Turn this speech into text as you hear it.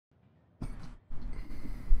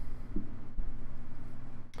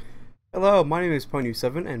Hello, my name is Pwnyou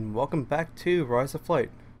 7 and welcome back to Rise of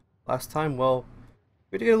Flight. Last time, well,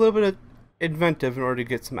 we had to get a little bit inventive in order to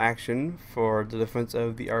get some action for the defense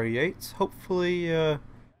of the RE8s. Hopefully,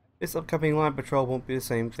 this upcoming line patrol won't be the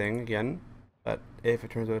same thing again, but if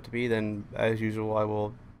it turns out to be, then as usual I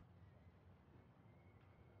will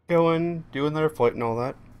go and do another flight and all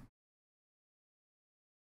that.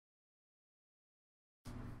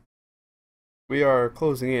 We are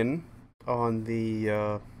closing in on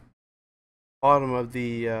the bottom of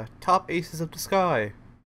the top aces of the sky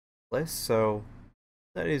list, so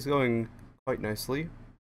that is going quite nicely.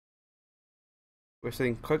 We're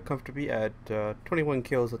sitting quite comfortably at 21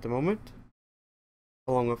 kills at the moment,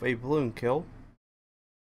 along with a balloon kill,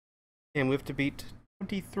 and we have to beat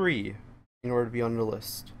 23 in order to be on the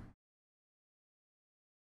list.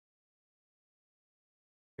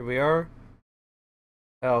 Here we are.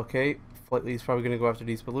 Okay, Flight Lead's probably going to go after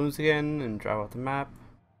these balloons again and drive out the map.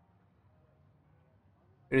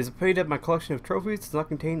 It is a pity that my collection of trophies does not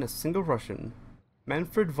contain a single Russian.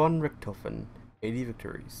 Manfred von Richthofen, 80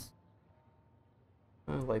 victories.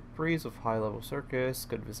 Light breeze with high level circus,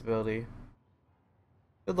 good visibility.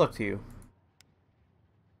 Good luck to you.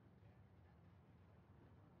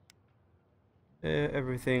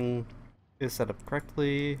 Everything is set up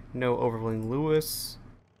correctly. No overwhelming Lewis.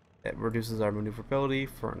 It reduces our maneuverability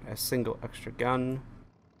for a single extra gun.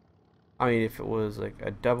 I mean, if it was like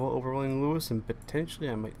a double overwhelming Lewis, and potentially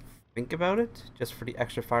I might think about it, just for the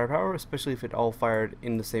extra firepower, especially if it all fired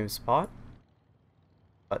in the same spot.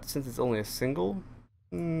 But since it's only a single,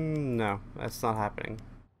 no, that's not happening.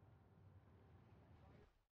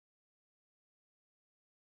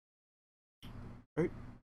 Right,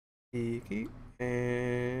 key,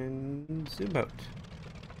 and zoom out.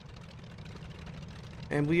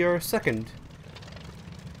 And we are second.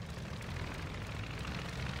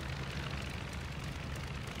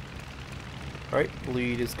 Alright,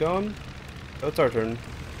 lead is gone. So it's our turn.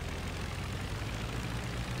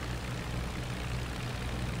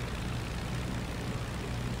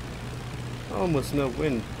 Almost no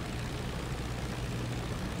wind.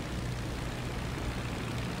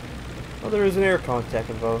 Well, there is an air contact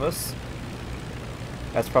above us.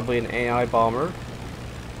 That's probably an AI bomber,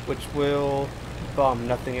 which will bomb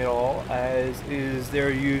nothing at all, as is their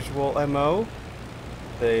usual MO.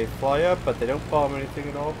 They fly up, but they don't bomb anything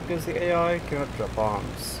at all because the AI cannot drop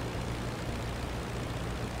bombs.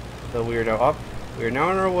 So we are now up. We are now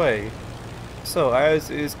on our way. So,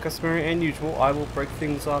 as is customary and usual, I will break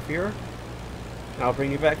things off here. And I'll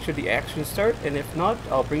bring you back should the action start, and if not,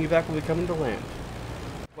 I'll bring you back when we come into land.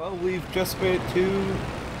 Well, we've just made it to...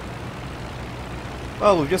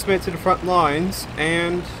 Well, we've just made it to the front lines,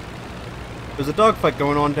 and there's a dogfight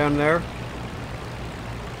going on down there.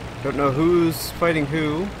 Don't know who's fighting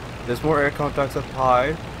who. There's more air contacts up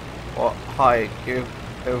high. Well, high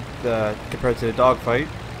compared to the dogfight.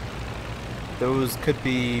 Those could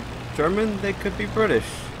be German, they could be British.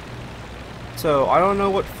 So, I don't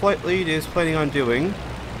know what Flight Lead is planning on doing.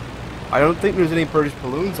 I don't think there's any British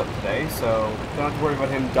balloons up today, so don't have to worry about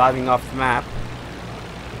him diving off the map.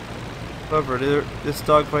 However, this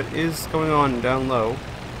dogfight is going on down low.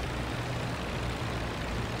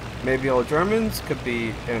 Maybe all Germans, could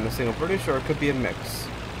be in a single British, or it could be a mix.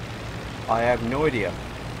 I have no idea.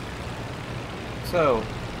 So,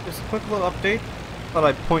 just a quick little update. Thought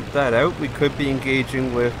I'd point that out. We could be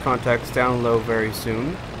engaging with contacts down low very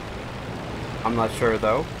soon. I'm not sure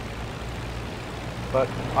though. But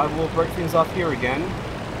I will break things off here again.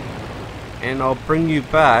 And I'll bring you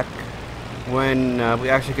back when we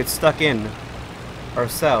actually get stuck in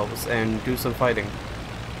ourselves and do some fighting.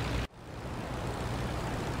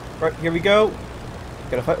 Right, here we go.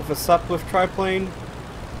 Gotta fight with a Sopwith triplane.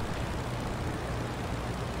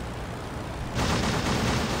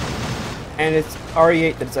 And it's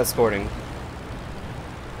RE8 that it's escorting.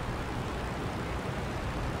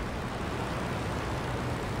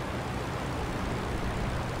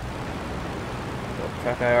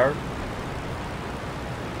 Track IR.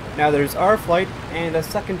 Now there's our flight and a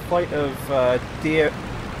second flight of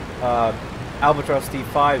Albatross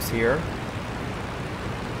D5s here.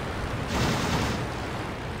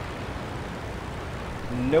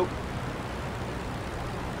 Nope.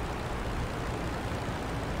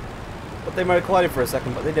 But they might have collided for a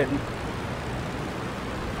second, but they didn't.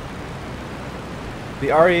 The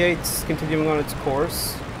RE8's continuing on its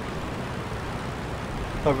course.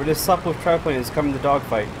 However, this Sopwith triplane is coming to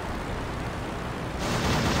dogfight.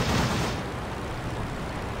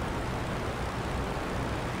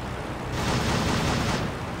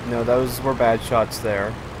 No, those were bad shots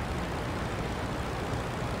there.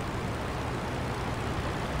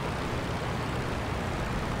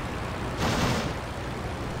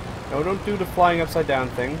 No, don't do the flying upside down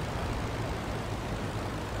thing.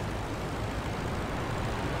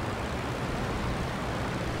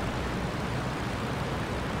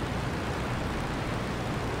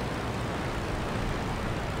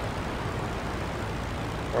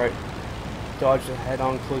 Alright. Dodge a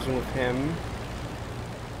head-on collision with him.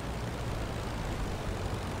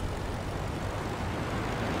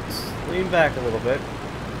 Let's lean back a little bit.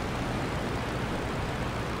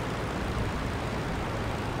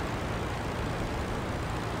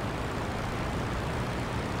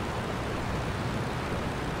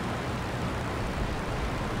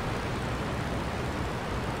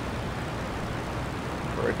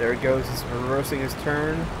 Alright, there he goes. He's reversing his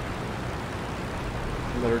turn.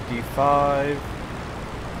 Another D5.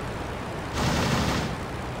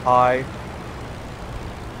 High.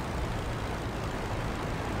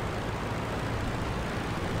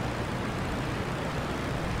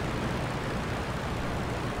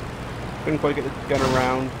 Couldn't quite get the gun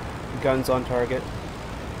around. Guns on target.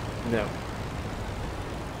 No.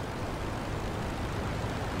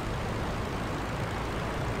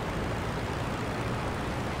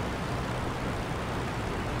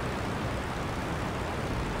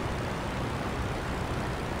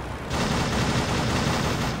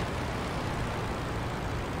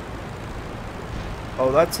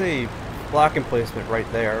 Oh, that's a block emplacement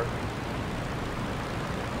right there.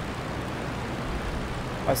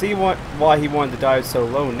 I see why he wanted to dive so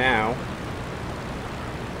low now.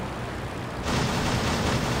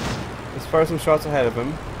 Let's fire some shots ahead of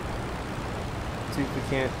him. See if we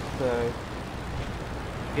can't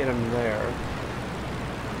get him there.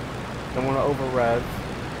 Don't want to over-rev.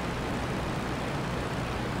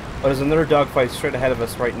 Oh, there's another dogfight straight ahead of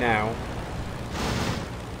us right now.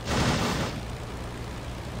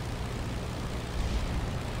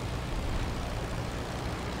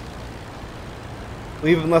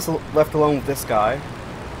 Leave him left alone with this guy.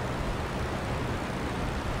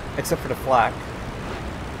 Except for the flak.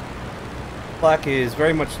 Flak is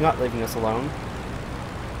very much not leaving us alone.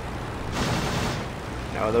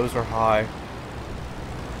 No, those are high.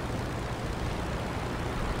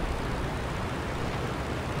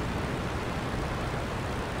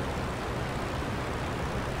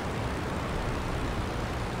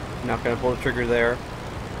 Not gonna pull the trigger there.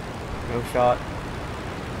 No shot.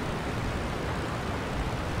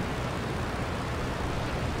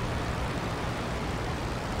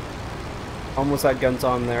 Almost had guns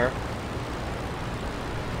on there.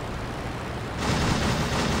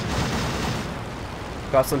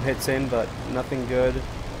 Got some hits in, but nothing good.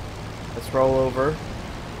 Let's roll over.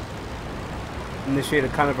 Initiate a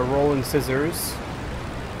kind of a rolling scissors.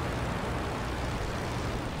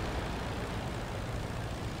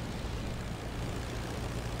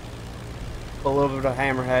 Pull over the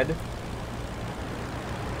hammerhead.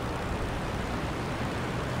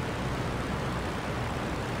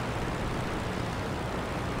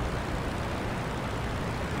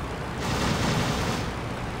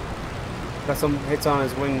 Got some hits on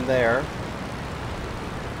his wing there.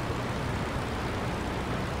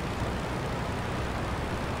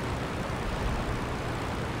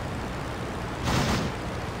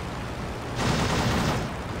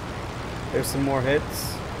 There's some more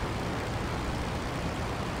hits.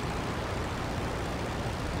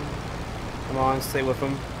 Come on, stay with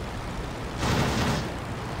him.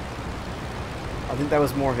 I think that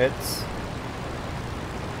was more hits.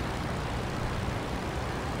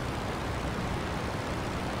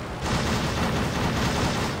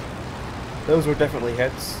 Those were definitely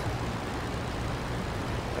hits.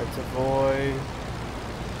 Let's avoid.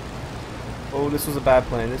 Oh, this was a bad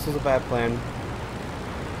plan. This was a bad plan.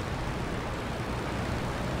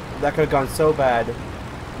 That could have gone so bad.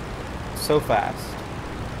 So fast.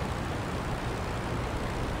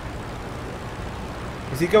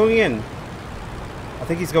 Is he going in? I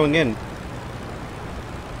think he's going in.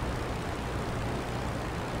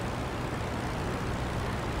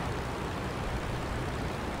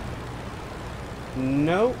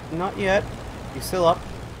 No, not yet. He's still up.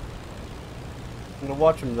 I'm gonna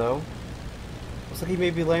watch him though. Looks like he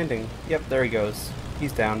may be landing. Yep, there he goes.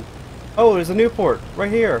 He's down. Oh, there's a Newport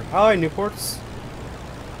right here. Hi, Newports.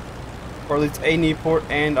 Or at least a Newport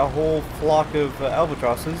and a whole flock of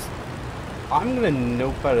albatrosses. I'm gonna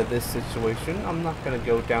nope out of this situation. I'm not gonna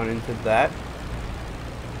go down into that.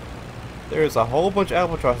 There's a whole bunch of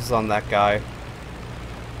albatrosses on that guy.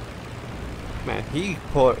 Man, he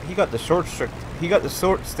got the short stick. He got the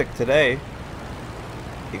short stick today.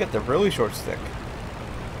 He got the really short stick.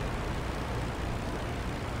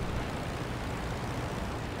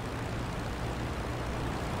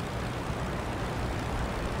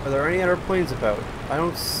 Are there any other planes about? I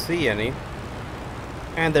don't see any.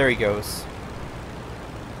 And there he goes.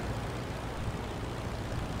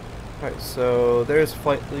 Alright, so there's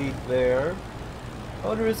flight lead there.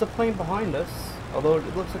 Oh, there is a plane behind us. Although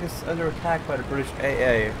it looks like it's under attack by the British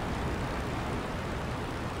AA.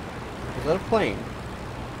 Is that a plane?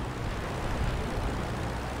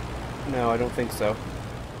 No, I don't think so.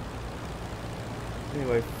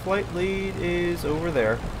 Anyway, flight lead is over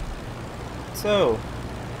there. So,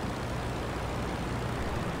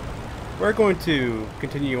 we're going to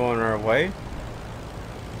continue on our way.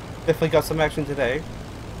 Definitely got some action today.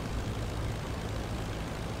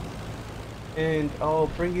 And I'll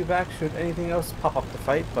bring you back should anything else pop up to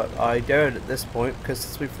fight, but I doubt it at this point, because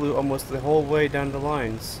since we flew almost the whole way down the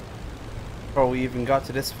lines before we even got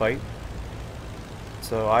to this fight.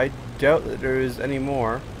 So I doubt that there is any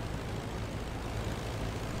more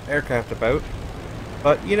aircraft about,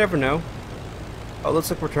 but you never know. Oh,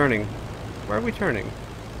 looks like we're turning. Where are we turning?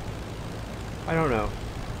 I don't know.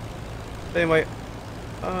 But anyway,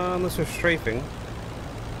 unless we're strafing.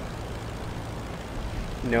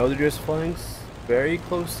 No, they're just flying very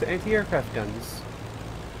close to anti-aircraft guns.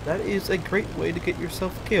 That is a great way to get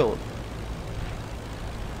yourself killed.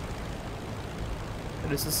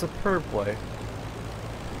 That is a superb way.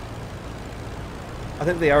 I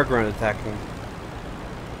think they are ground attacking.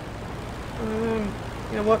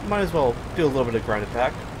 You know what? Might as well do a little bit of ground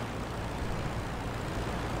attack.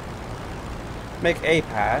 Make a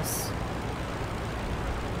pass.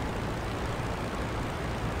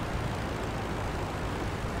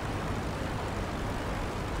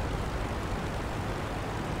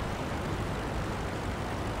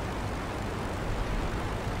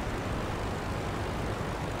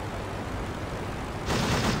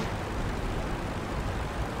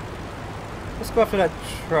 Let's go after that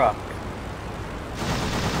truck.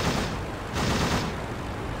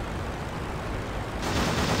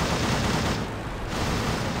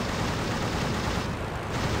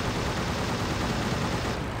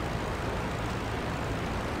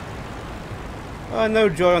 No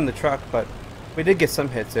joy on the truck, but we did get some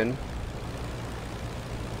hits in.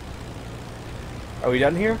 Are we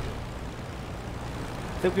done here?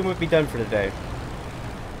 I think we might be done for today.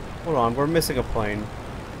 Hold on, we're missing a plane.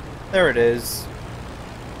 There it is.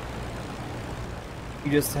 He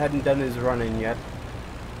just hadn't done his run-in yet.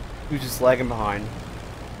 He was just lagging behind.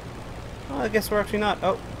 Well, I guess we're actually not.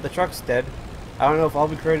 Oh, the truck's dead. I don't know if I'll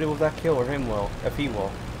be credited with that kill or him will, if he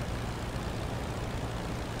will.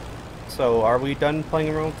 So, are we done playing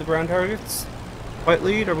around with the ground targets? Flight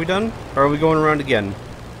lead, are we done? Or are we going around again?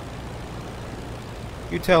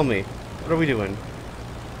 You tell me. What are we doing?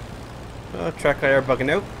 Track IR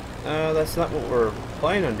bugging out. That's not what we're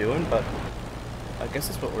planning on doing, but I guess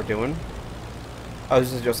that's what we're doing. I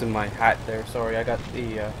was just adjusting my hat there. Sorry, I got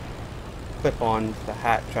the clip on the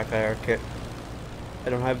hat track IR kit. I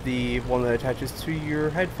don't have the one that attaches to your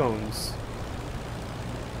headphones.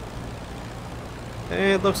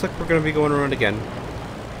 And it looks like we're going to be going around again.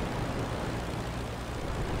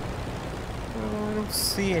 I don't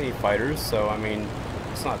see any fighters, so I mean,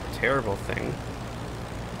 it's not a terrible thing.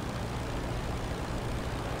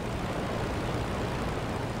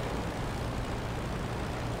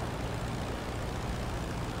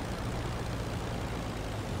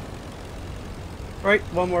 Right,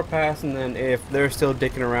 one more pass, and then if they're still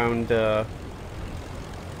dicking around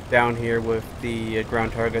down here with the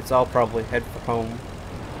ground targets, I'll probably head for home.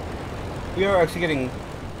 We are actually getting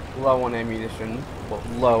low on ammunition. Well,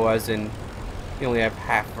 low as in we only have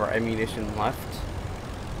half of our ammunition left.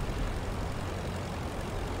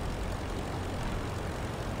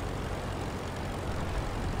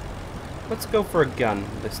 Let's go for a gun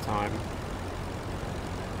this time.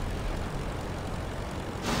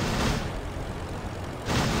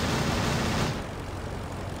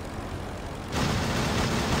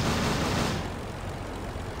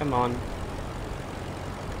 Come on.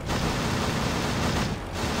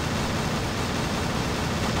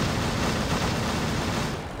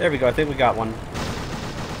 There we go, I think we got one.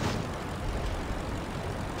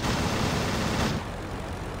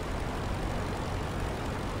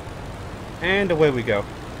 And away we go.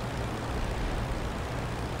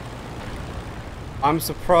 I'm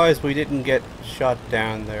surprised we didn't get shot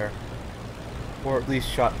down there. Or at least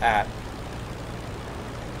shot at.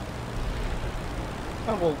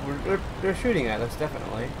 Oh, well, they're shooting at us,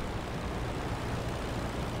 definitely.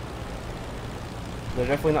 They're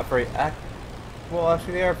definitely not very well,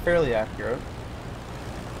 actually, they are fairly accurate.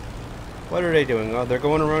 What are they doing? Oh, they're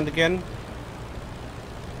going around again?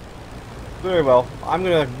 Very well. I'm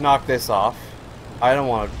gonna knock this off. I don't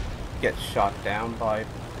want to get shot down by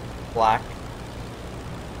black.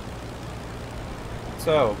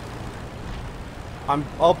 So,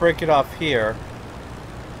 I'll break it off here,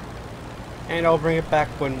 and I'll bring it back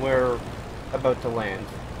when we're about to land.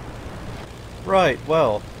 Right,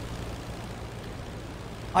 well,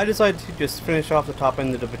 I decided to just finish off the top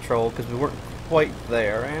end of the patrol because we weren't quite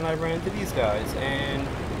there, and I ran into these guys, and,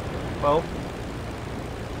 well,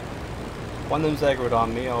 one of them's aggroed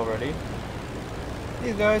on me already.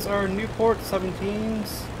 These guys are Newport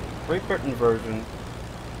 17's Great Britain version.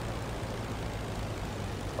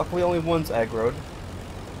 Luckily only one's aggroed.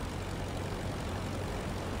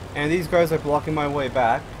 And these guys are blocking my way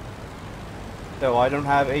back, so I don't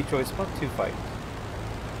have a choice but to fight.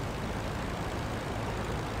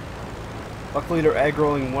 Luckily they're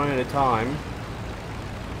aggroing one at a time.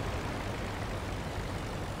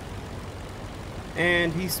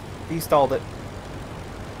 And he stalled it.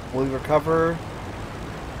 Will he recover?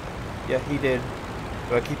 Yeah, he did.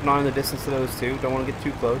 But I keep an eye on the distance of those two. Don't want to get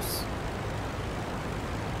too close.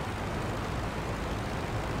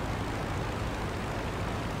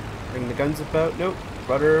 Bring the guns about. Nope.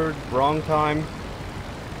 Rudder, wrong time.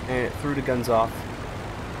 And it threw the guns off.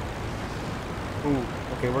 Ooh,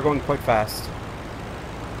 okay, we're going quite fast.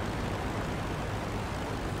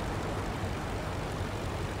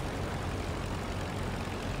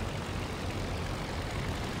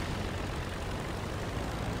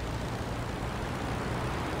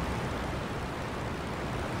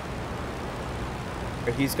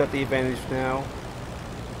 But he's got the advantage now.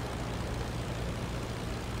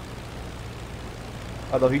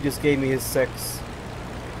 Although he just gave me his 6.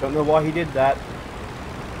 Don't know why he did that.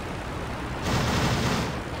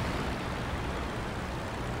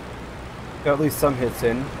 Got at least some hits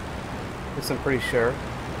in. This I'm pretty sure.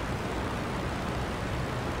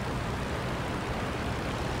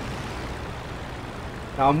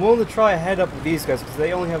 Now I'm willing to try a head up with these guys because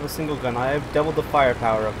they only have a single gun. I have double the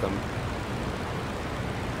firepower of them.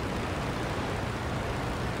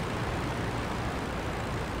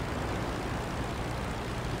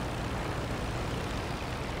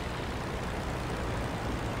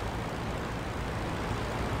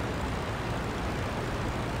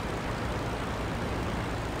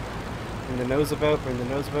 Bring the nose about, bring the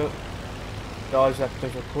nose about. Dodge that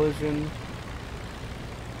potential collision.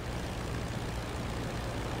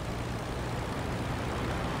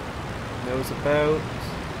 Nose about.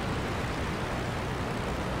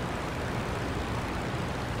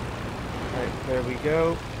 Alright, there we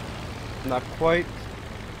go. Not quite.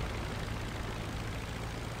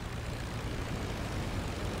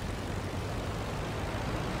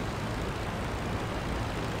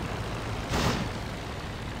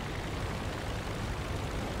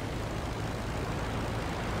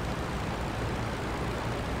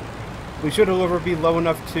 We should, however, be low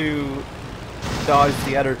enough to dodge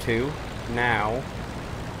the other two now.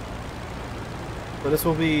 But this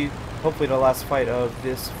will be hopefully the last fight of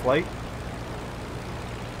this flight.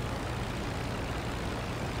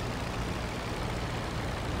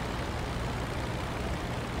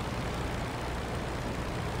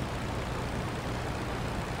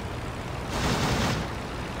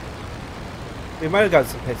 We might have got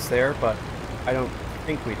some hits there, but I don't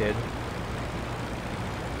think we did.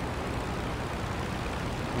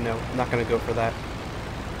 No, I'm not going to go for that.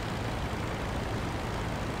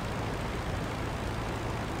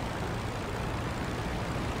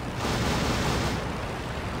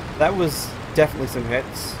 That was definitely some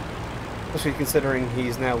hits, especially considering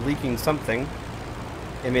he's now leaking something.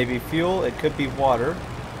 It may be fuel, it could be water.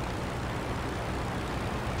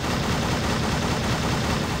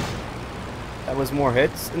 That was more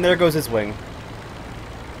hits, and there goes his wing.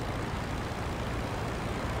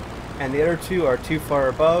 And the other two are too far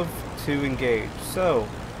above to engage, so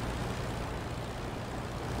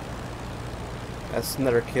that's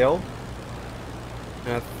another kill.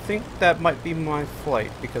 And I think that might be my flight,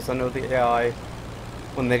 because I know the AI,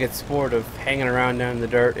 when they get bored of hanging around down in the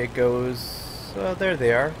dirt, it goes, there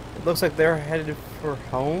they are. It looks like they're headed for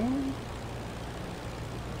home?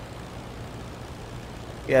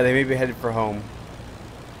 Yeah, they may be headed for home.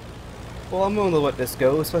 Well, I'm willing to let this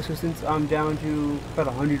go, especially since I'm down to about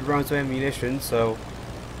 100 rounds of ammunition, so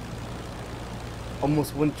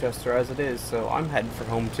almost Winchester as it is, so I'm heading for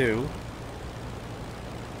home too.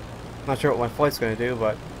 Not sure what my flight's going to do,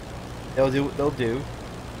 but they'll do what they'll do.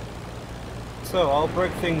 So I'll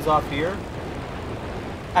break things off here.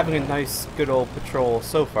 Having a nice, good old patrol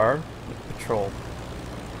so far. Patrol.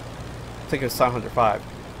 I think it's Sound Hunter 5.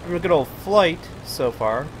 Having a good old flight so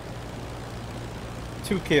far.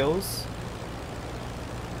 2 kills.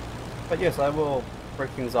 But yes, I will break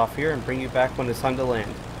things off here and bring you back when it's time to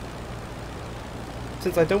land.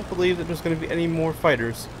 Since I don't believe that there's going to be any more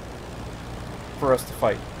fighters for us to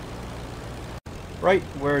fight. Right,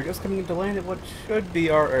 we're just coming into land at what should be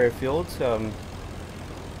our airfield,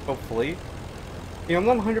 hopefully. You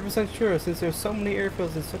know, I'm not 100% sure since there's so many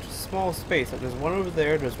airfields in such a small space. Like, there's one over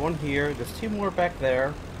there, there's one here, there's 2 more back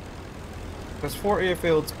there. There's 4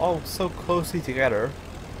 airfields all so closely together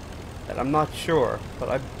that I'm not sure, but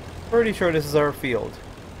I'm pretty sure this is our field.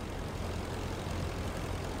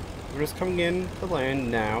 We're just coming in to land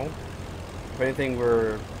now. If anything,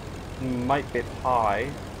 we're might be high.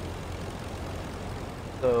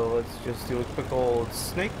 So let's just do a quick old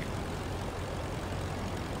snake.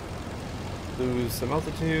 Lose some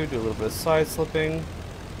altitude, do a little bit of side slipping.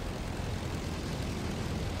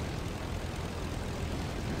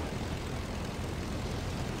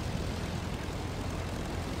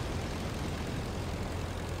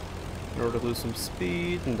 In order to lose some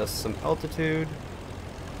speed and thus some altitude.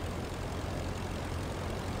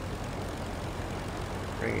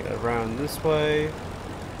 Bring it around this way.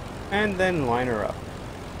 And then line her up.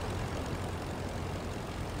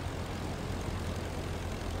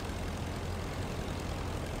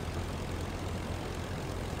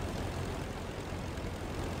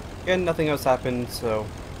 Again, nothing else happened, so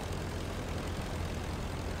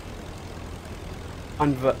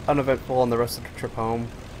uneventful on the rest of the trip home.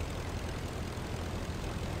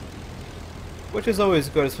 Which is always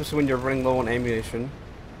good, especially when you're running low on ammunition.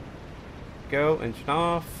 Go, engine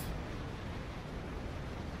off.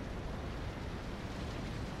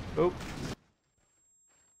 Oh.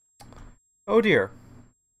 Oh dear.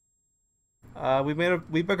 We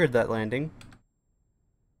buggered that landing.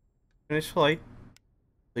 Finish flight.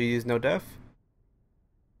 Please, no death.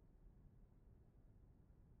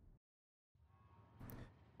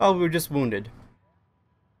 Oh, we were just wounded.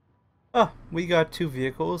 Ah, we got 2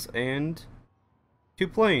 vehicles and 2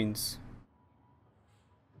 planes.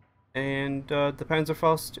 And the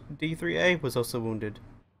Panzerfaust D3A was also wounded.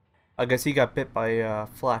 I guess he got bit by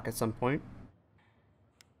flak at some point.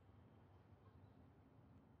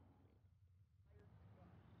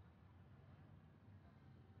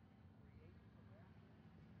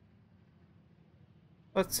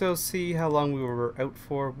 Let's see how long we were out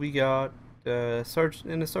for. We got a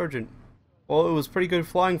sergeant and a sergeant. Well, it was pretty good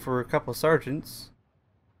flying for a couple of sergeants.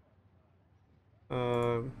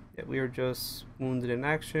 Yeah, we were just wounded in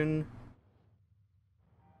action.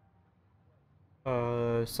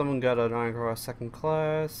 Someone got an Iron Cross second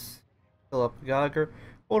class. Philip Gallagher.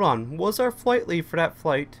 Hold on, was our flight lead for that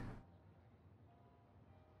flight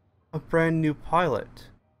a brand new pilot?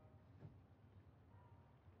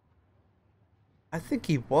 I think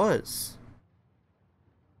he was.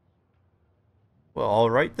 Well,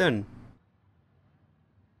 alright then.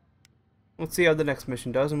 Let's see how the next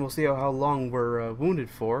mission does, and we'll see how long we're wounded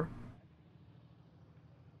for.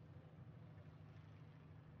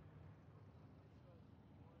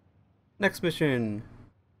 Next mission.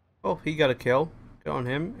 Oh, he got a kill. Good on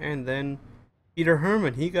him. And then Peter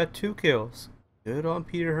Herman, he got 2 kills. Good on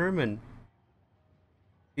Peter Herman.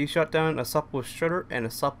 He shot down a Sopwolf Shredder and a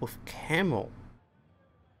Sopwolf Camel.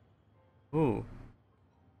 Ooh.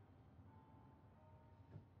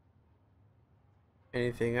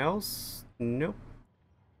 Anything else? Nope.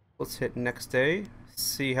 Let's hit next day.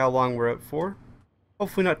 See how long we're out for.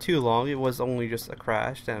 Hopefully not too long. It was only just a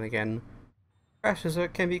crash. And again, crashes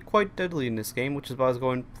can be quite deadly in this game, which is why I was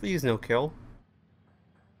going, please no kill.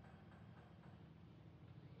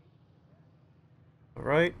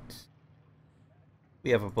 Alright.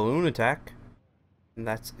 We have a balloon attack. And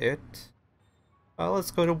that's it.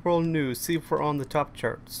 Let's go to World News, see if we're on the top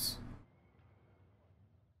charts.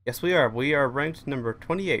 Yes, we are. We are ranked number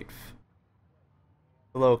 28th.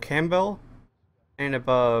 Below Campbell, and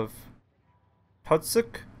above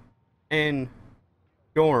Tutsuk, and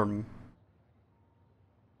Dorm.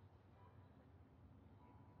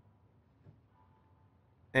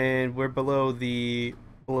 And we're below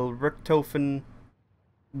Richtofen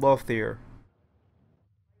Lothier.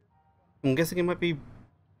 I'm guessing it might be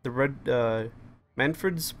the Red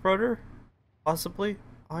Manfred's brother? Possibly?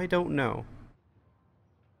 I don't know.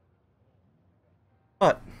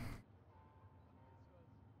 But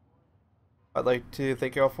I'd like to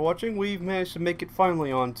thank you all for watching. We've managed to make it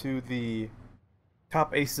finally onto the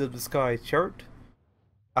top Aces of the Sky chart,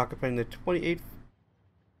 occupying the 28th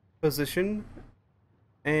position.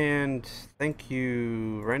 And thank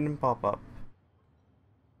you, random pop-up.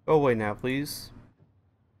 Go away now, please.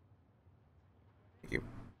 Thank you.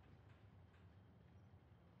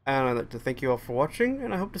 And I'd like to thank you all for watching,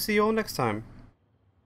 and I hope to see you all next time.